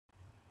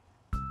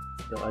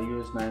The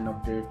iOS 9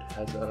 update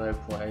has arrived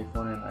for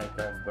iPhone and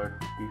iPad, but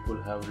people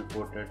have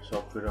reported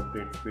software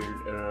update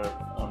failed error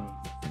on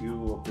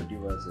few of the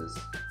devices.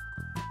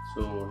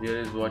 So here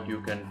is what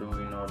you can do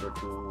in order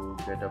to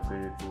get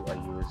updated to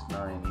iOS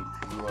 9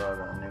 if you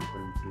are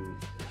unable to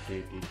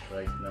update it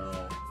right now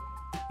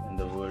and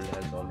the world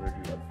has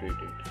already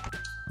updated.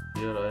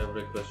 Here I have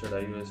requested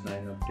iOS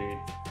 9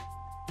 update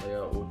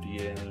via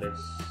OTA and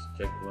let's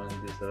check when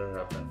this error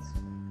happens.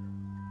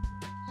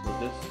 So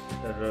this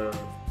error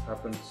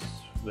happens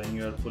when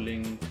you are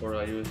pulling for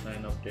iOS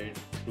 9 update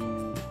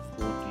through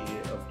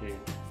OTA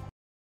update.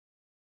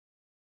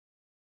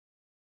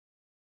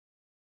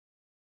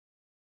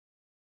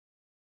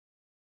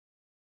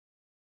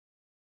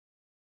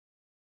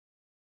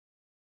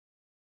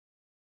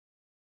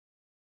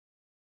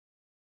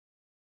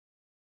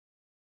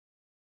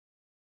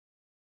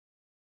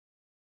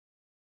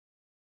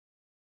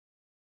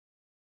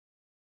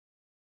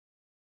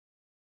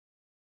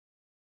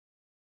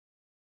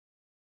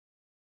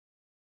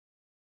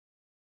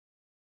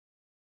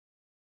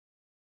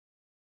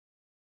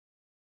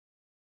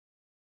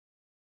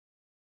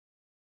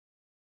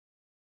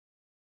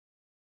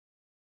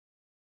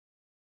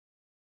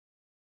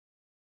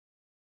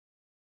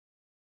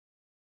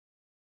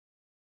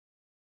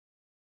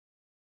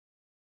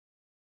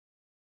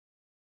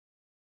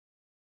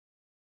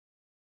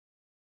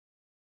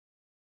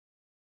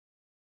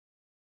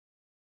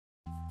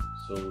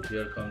 So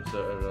here comes the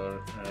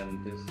error,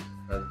 and this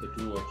has the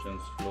two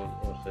options, close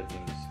or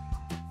settings.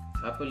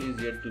 Apple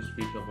is yet to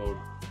speak about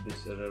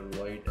this error,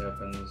 why it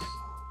happens,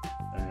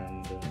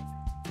 and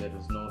there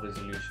is no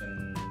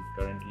resolution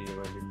currently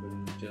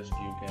available. Just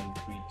you can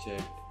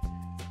pre-check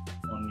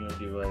on your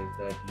device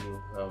that you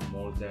have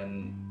more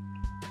than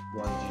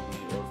 1 GB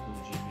or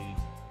 2 GB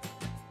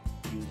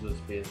user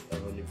space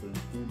available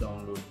to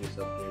download this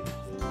update.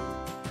 So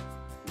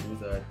to do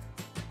that,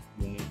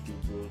 you need to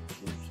go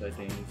through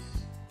settings,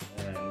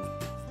 and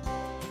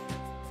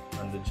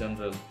under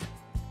general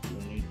you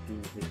need to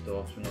hit the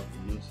option of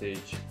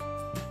usage.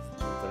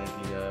 So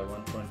currently I have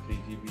 1.3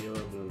 GB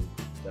available.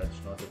 That's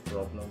not a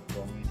problem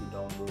for me to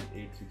download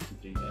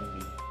 863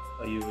 MB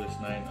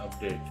iOS 9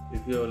 update.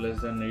 If you have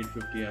less than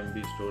 850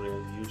 MB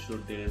storage, you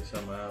should delete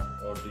some app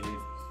or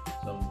delete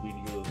some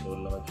videos or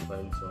large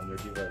files on your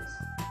device.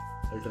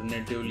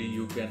 Alternatively,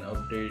 you can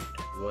update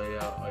via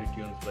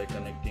iTunes by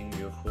connecting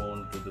your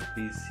phone to the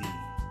PC.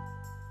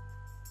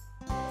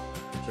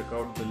 Check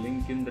out the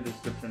link in the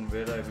description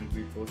where I will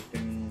be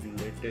posting the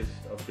latest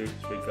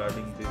updates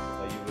regarding this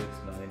iOS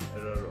 9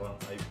 error on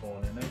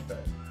iPhone and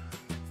iPad.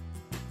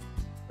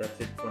 That's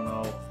it for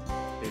now.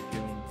 Stay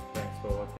tuned. Thanks for watching.